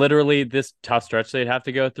 they'd literally, this tough stretch they'd have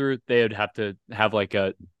to go through, they would have to have like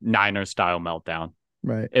a Niners style meltdown.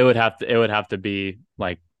 Right. It would have to be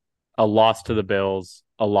like a loss to the Bills,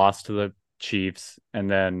 a loss to the Chiefs, and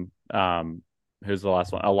then who's the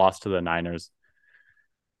last one? A loss to the Niners.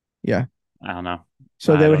 Yeah. I don't know.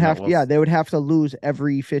 So they would have to lose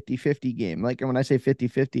every 50-50 game. Like, and when I say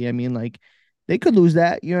 50-50, I mean, like, they could lose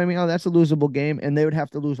that. You know what I mean? Oh, that's a losable game. And they would have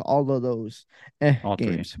to lose all of those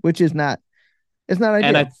games, which is not, It's not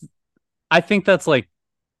And ideal. I think that's like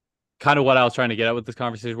kind of what I was trying to get at with this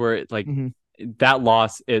conversation, where it's like that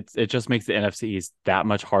loss, it just makes the NFC East that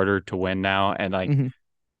much harder to win now. And like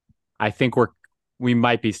I think we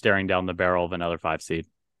might be staring down the barrel of another 5 seed.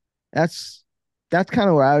 That's kind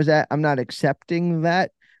of where I was at. I'm not accepting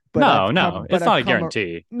that, but No, it's not a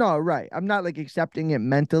guarantee. No, right. I'm not like accepting it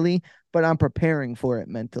mentally, but I'm preparing for it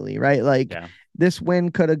mentally, right? Like this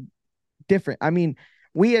win could have different. I mean,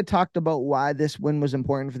 we had talked about why this win was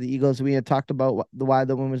important for the Eagles. We had talked about why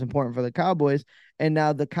the win was important for the Cowboys, and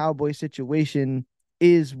now the Cowboy situation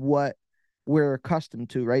is what we're accustomed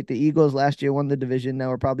to, right? The Eagles last year won the division. Now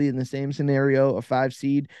we're probably in the same scenario, a 5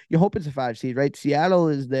 seed. You hope it's a 5 seed, right? Seattle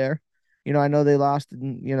is there. I know they lost,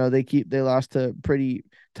 and they lost to pretty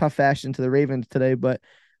tough fashion to the Ravens today, but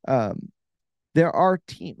there are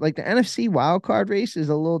teams like the NFC wild card race is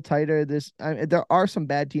a little tighter. There are some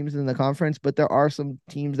bad teams in the conference, but there are some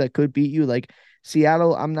teams that could beat you. Like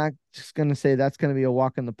Seattle, I'm not just gonna say that's gonna be a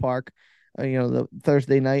walk in the park. The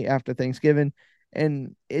Thursday night after Thanksgiving,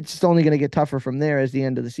 and it's only gonna get tougher from there as the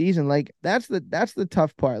end of the season. Like that's the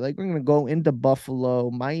tough part. Like we're gonna go into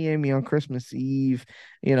Buffalo, Miami on Christmas Eve.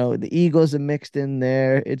 The Eagles are mixed in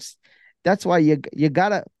there. That's why you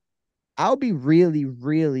gotta. I'll be really,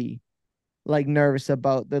 really like nervous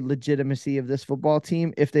about the legitimacy of this football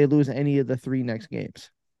team if they lose any of the 3 next games.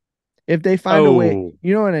 If they find a way,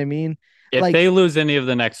 you know what I mean? If they lose any of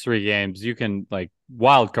the next 3 games, you can like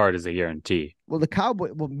wild card is a guarantee. Well, the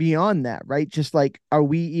Cowboys, beyond that, right? Just like, are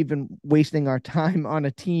we even wasting our time on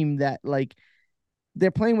a team that like they're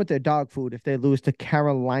playing with their dog food if they lose to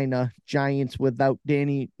Carolina Giants without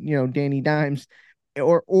Danny Dimes,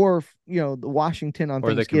 or the Washington on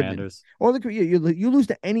or Thanksgiving, the Commanders, or you lose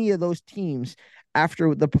to any of those teams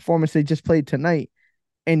after the performance they just played tonight,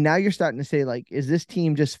 and now you're starting to say like, is this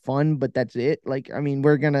team just fun? But that's it. Like, I mean,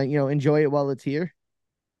 we're gonna enjoy it while it's here.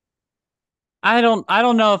 I don't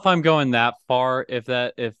know if I'm going that far.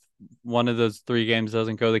 If one of those 3 games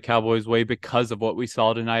doesn't go the Cowboys' way because of what we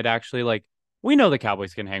saw tonight, actually, like we know the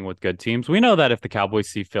Cowboys can hang with good teams. We know that if the Cowboys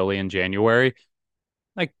see Philly in January,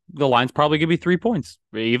 like the line's probably gonna be 3 points,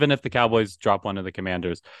 even if the Cowboys drop one of the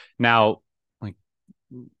Commanders. Now, like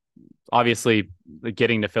obviously,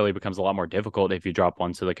 getting to Philly becomes a lot more difficult if you drop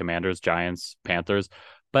one to the Commanders, Giants, Panthers.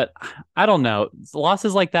 But I don't know.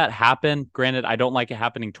 Losses like that happen. Granted, I don't like it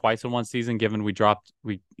happening twice in one season, given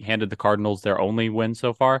we handed the Cardinals their only win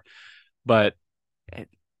so far. But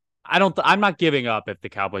I'm not giving up if the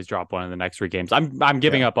Cowboys drop one in the next 3 games. I'm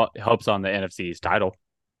giving up hopes on the NFC East title.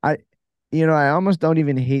 I almost don't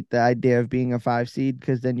even hate the idea of being a 5 seed,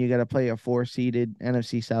 because then you got to play a 4 seeded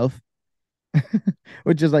NFC South,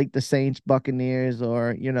 which is like the Saints, Buccaneers,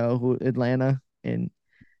 or Atlanta. And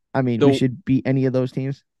I mean, we should beat any of those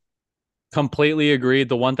teams. Completely agreed.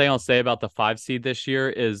 The one thing I'll say about the 5 seed this year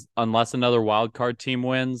is unless another wild card team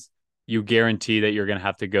wins, you guarantee that you're going to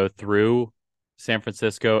have to go through San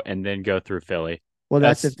Francisco and then go through Philly. Well,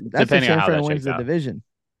 that's if San Fran wins the division.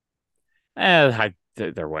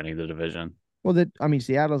 They're winning the division. Well,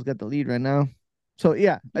 Seattle's got the lead right now. So,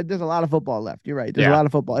 yeah, there's a lot of football left. You're right. There's a lot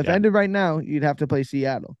of football. If it ended right now, you'd have to play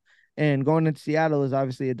Seattle. And going into Seattle is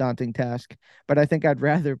obviously a daunting task. But I think I'd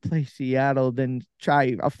rather play Seattle than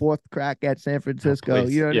try a 4th crack at San Francisco.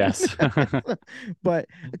 Yes. I mean? But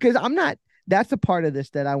because that's the part of this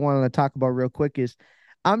that I wanted to talk about real quick is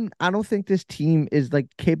I don't think this team is like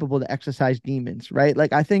capable to exercise demons, right?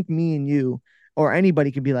 Like I think me and you or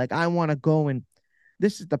anybody could be like, I want to go and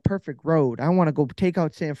this is the perfect road. I want to go take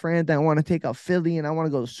out San Fran, then I want to take out Philly, and I want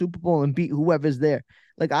to go to Super Bowl and beat whoever's there.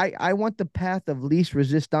 Like I want the path of least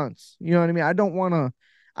resistance. You know what I mean? I don't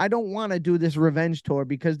want to do this revenge tour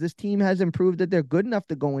because this team hasn't proved that they're good enough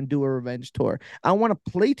to go and do a revenge tour. I want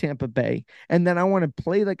to play Tampa Bay, and then I want to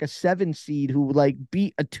play like a 7 seed who like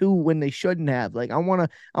beat a 2 when they shouldn't have. Like I want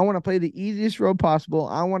to play the easiest road possible.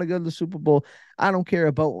 I want to go to the Super Bowl. I don't care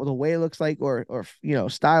about the way it looks like or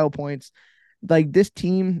style points. Like this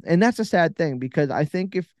team, and that's a sad thing because I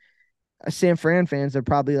think if San Fran fans are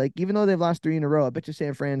probably like, even though they've lost 3 in a row, I bet you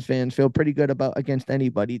San Fran fans feel pretty good against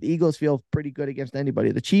anybody. The Eagles feel pretty good against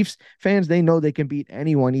anybody. The Chiefs fans, they know they can beat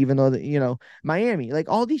anyone, even though Miami, like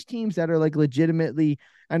all these teams that are like legitimately,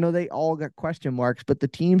 I know they all got question marks, but the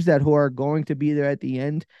teams who are going to be there at the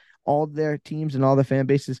end, all their teams and all the fan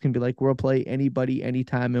bases can be like, we'll play anybody,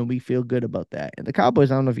 anytime, and we feel good about that. And the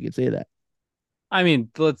Cowboys, I don't know if you could say that. I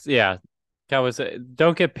mean, Cowboys,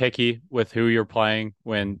 don't get picky with who you're playing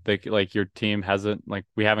when your team hasn't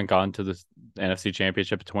we haven't gone to the NFC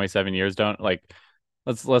Championship in 27 years. Don't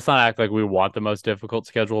let's not act like we want the most difficult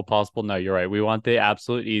schedule possible. No, you're right. We want the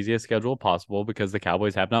absolute easiest schedule possible because the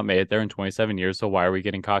Cowboys have not made it there in 27 years. So why are we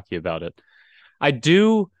getting cocky about it? I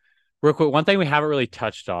do, real quick, one thing we haven't really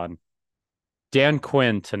touched on, Dan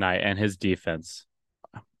Quinn tonight and his defense.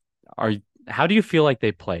 Are How do you feel like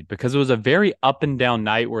they played? Because it was a very up and down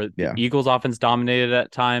night where the Yeah. Eagles offense dominated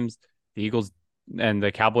at times. The Eagles and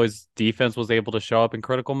the Cowboys defense was able to show up in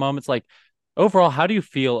critical moments. Like overall, how do you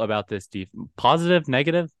feel about this defense? Positive,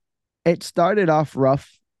 negative? It started off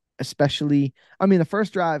rough, especially, I mean, the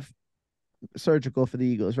first drive, surgical for the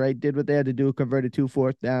Eagles, right? Did what they had to do, converted 2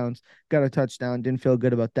 4th downs, got a touchdown, didn't feel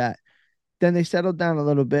good about that. Then they settled down a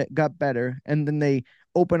little bit, got better, and then they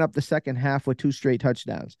opened up the second half with 2 straight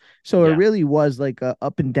touchdowns. So it Yeah. really was like a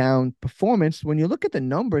up and down performance. When you look at the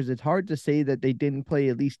numbers, it's hard to say that they didn't play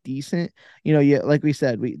at least decent. Yeah, like we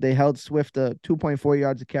said, they held Swift 2.4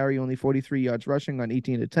 yards a carry, only 43 yards rushing on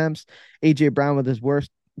 18 attempts. AJ Brown with his worst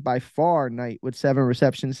by far night with 7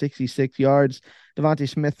 receptions, 66 yards. Devontae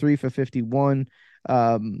Smith 3 for 51.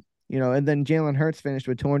 And then Jalen Hurts finished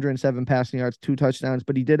with 207 passing yards, 2 touchdowns,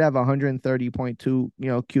 but he did have 130.2,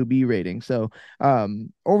 QB rating. So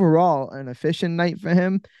overall, an efficient night for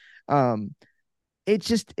him.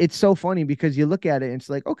 It's so funny because you look at it and it's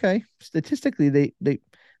like, okay, statistically they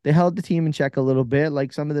held the team in check a little bit.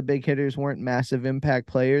 Like some of the big hitters weren't massive impact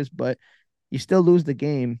players, but you still lose the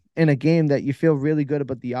game in a game that you feel really good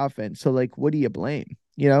about the offense. So like, what do you blame?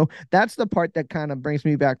 That's the part that kind of brings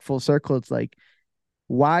me back full circle. It's like,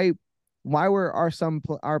 why were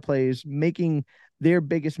our players making their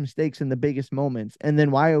biggest mistakes in the biggest moments, and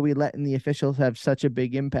then why are we letting the officials have such a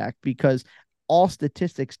big impact? Because all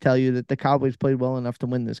statistics tell you that the Cowboys played well enough to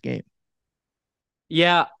win this game.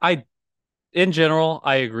 Yeah, in general,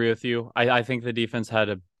 I agree with you. I think the defense had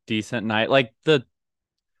a decent night. Like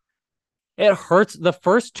it hurts. The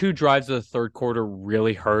first two drives of the third quarter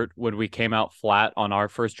really hurt when we came out flat on our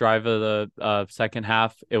first drive of the second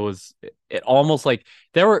half. It almost like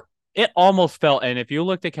it almost felt, and if you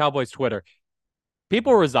looked at Cowboys Twitter,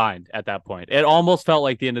 people resigned at that point. It almost felt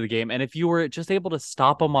like the end of the game. And if you were just able to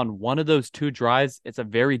stop them on one of those two drives, it's a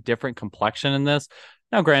very different complexion in this.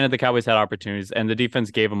 Now, granted, the Cowboys had opportunities and the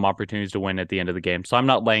defense gave them opportunities to win at the end of the game. So I'm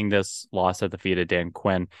not laying this loss at the feet of Dan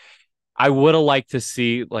Quinn. I would have liked to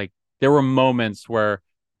see, like, there were moments where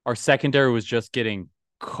our secondary was just getting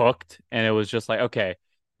cooked, and it was just like, okay,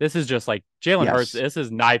 this is just like Jalen Hurts. Yes. This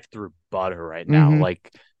is knife through butter right now. Mm-hmm.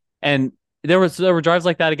 Like, and there were drives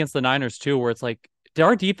like that against the Niners too, where it's like, did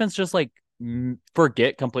our defense just like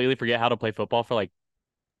completely forget how to play football for like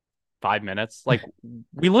 5 minutes? Like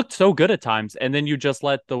we looked so good at times, and then you just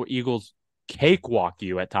let the Eagles cakewalk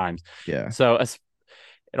you at times. Yeah. So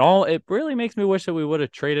it really makes me wish that we would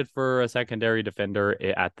have traded for a secondary defender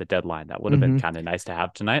at the deadline. That would have been kind of nice to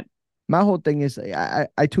have tonight. My whole thing is I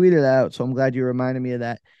tweeted out, so I'm glad you reminded me of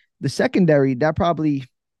that. The secondary, it probably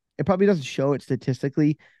doesn't show it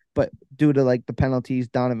statistically, but due to like the penalties,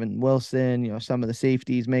 Donovan Wilson, some of the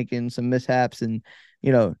safeties making some mishaps, and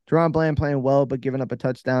Deron Bland playing well but giving up a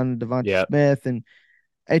touchdown to Devontae Smith, and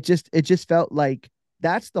it just felt like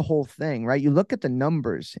that's the whole thing, right? You look at the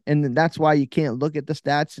numbers, and that's why you can't look at the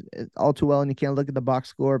stats all too well, and you can't look at the box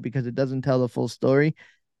score because it doesn't tell the full story.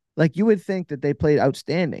 Like you would think that they played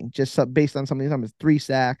outstanding just based on some of these numbers. 3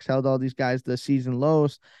 sacks, held all these guys to season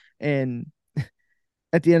lows, and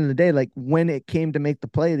at the end of the day, like when it came to make the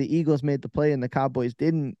play, the Eagles made the play and the Cowboys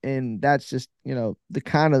didn't, and that's just the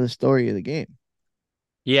kind of the story of the game.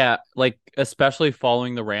 Yeah, like especially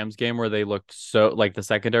following the Rams game where they looked so like the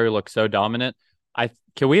secondary looked so dominant.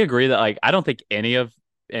 Can we agree that like I don't think any of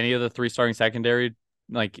the three starting secondary,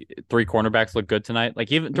 like three cornerbacks, look good tonight.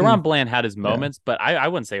 Like even Deron Bland had his moments, but I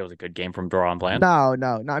wouldn't say it was a good game from Deron Bland. No.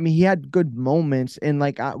 I mean, he had good moments, and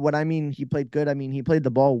like what I mean, he played good. I mean, he played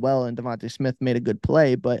the ball well, and Devontae Smith made a good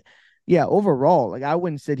play. But yeah, overall, like I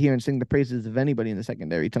wouldn't sit here and sing the praises of anybody in the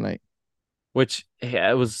secondary tonight. Which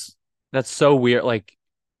that's so weird. Like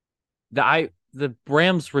the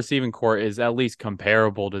Rams receiving core is at least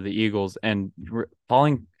comparable to the Eagles, and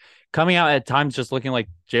coming out at times just looking like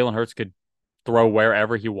Jalen Hurts could throw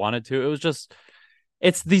wherever he wanted to.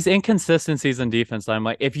 It's these inconsistencies in defense. I'm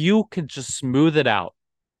like, if you could just smooth it out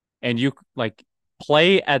and you like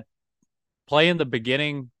play in the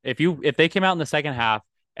beginning, if they came out in the second half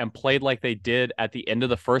and played like they did at the end of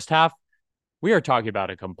the first half, we are talking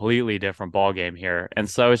about a completely different ball game here. And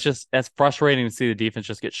so that's frustrating to see the defense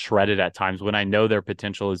just get shredded at times when I know their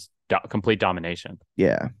potential is complete domination.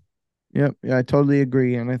 Yeah. Yep. Yeah, I totally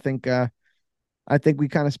agree. And I think we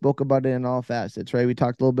kind of spoke about it in all facets, right? We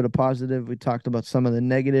talked a little bit of positive. We talked about some of the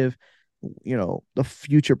negative, the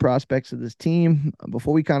future prospects of this team.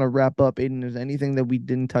 Before we kind of wrap up, Aiden, is anything that we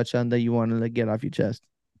didn't touch on that you wanted to get off your chest?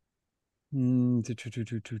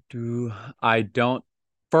 I don't.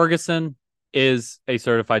 Ferguson, is a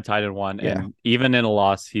certified tight end one, and even in a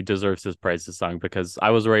loss, he deserves his praises sung because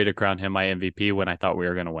I was ready to crown him my MVP when I thought we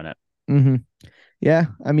were going to win it. Mm-hmm. Yeah,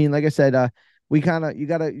 I mean, like I said,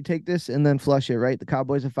 you take this and then flush it, right? The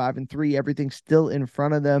Cowboys are 5-3. Everything's still in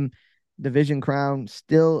front of them. Division crown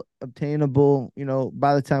still obtainable.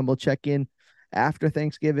 By the time we'll check in after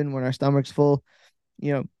Thanksgiving when our stomach's full,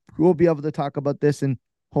 we'll be able to talk about this, and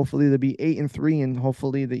hopefully they'll be 8-3, and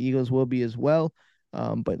hopefully the Eagles will be as well.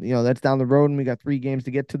 But that's down the road, and we got 3 games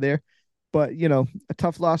to get to there. But a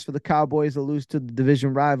tough loss for the Cowboys to lose to the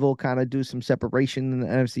division rival, kind of do some separation in the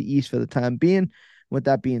NFC East for the time being. With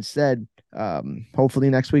that being said, hopefully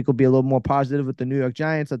next week will be a little more positive with the New York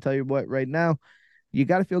Giants. I'll tell you what, right now, you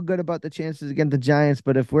got to feel good about the chances against the Giants.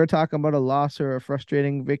 But if we're talking about a loss or a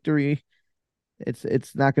frustrating victory,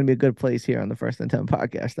 it's not going to be a good place here on the First and 10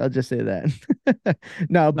 podcast. I'll just say that.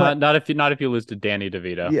 No, but not if you lose to Danny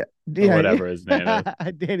DeVito. Yeah, whatever his name is.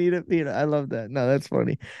 Danny DeVito. I love that. No, that's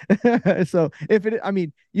funny. So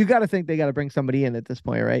you got to think they got to bring somebody in at this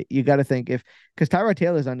point, right? You got to think because Tyrod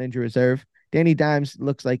Taylor's on injury reserve. Danny Dimes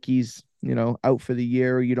looks like he's out for the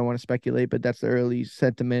year. You don't want to speculate, but that's the early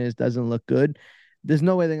sentiment. It doesn't look good. There's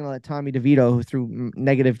no way they're going to let Tommy DeVito, who threw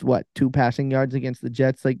negative, 2 passing yards against the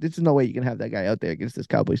Jets. Like, there's no way you can have that guy out there against this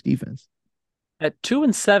Cowboys defense. At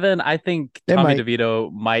 2-7, I think Tommy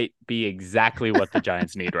DeVito might be exactly what the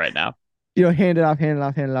Giants need right now. Hand it off,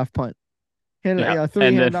 punt. 3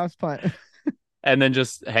 handoffs, punt. And then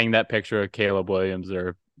just hang that picture of Caleb Williams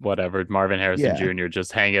or whatever, Marvin Harrison Jr.,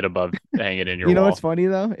 just hang it in your wall. You know what's funny,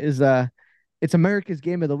 though, is it's America's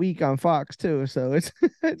Game of the Week on Fox too, so it's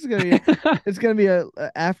gonna be a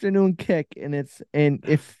afternoon kick, and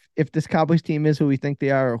if this Cowboys team is who we think they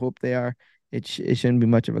are or hope they are, it shouldn't be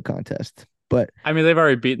much of a contest. But I mean, they've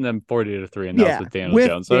already beaten them 40-3, and that's with Daniel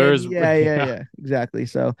Jones. So exactly.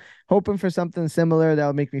 So hoping for something similar that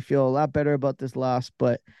would make me feel a lot better about this loss,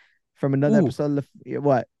 but. From another episode of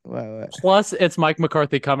what? Plus, it's Mike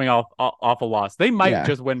McCarthy coming off a loss. They might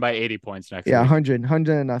just win by 80 points next week. 100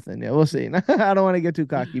 to nothing. Yeah, we'll see. I don't want to get too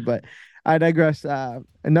cocky, but I digress.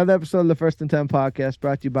 Another episode of the First and 10 podcast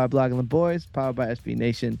brought to you by Blogging the Boys, powered by SB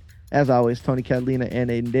Nation. As always, Tony Catalina and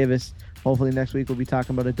Aiden Davis. Hopefully next week we'll be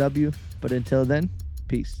talking about a W. But until then,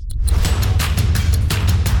 peace.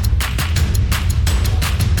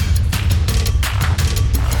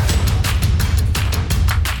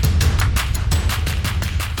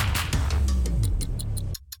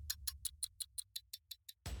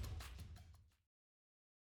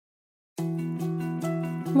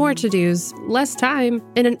 More to-dos, less time,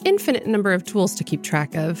 and an infinite number of tools to keep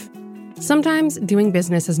track of. Sometimes doing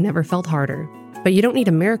business has never felt harder, but you don't need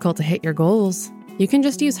a miracle to hit your goals. You can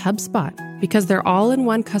just use HubSpot, because their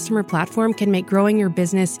all-in-one customer platform can make growing your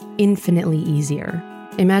business infinitely easier.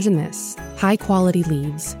 Imagine this: high-quality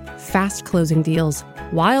leads, fast closing deals,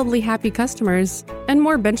 wildly happy customers, and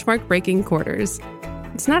more benchmark-breaking quarters.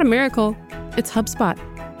 It's not a miracle, it's HubSpot.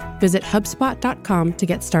 Visit HubSpot.com to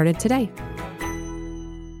get started today.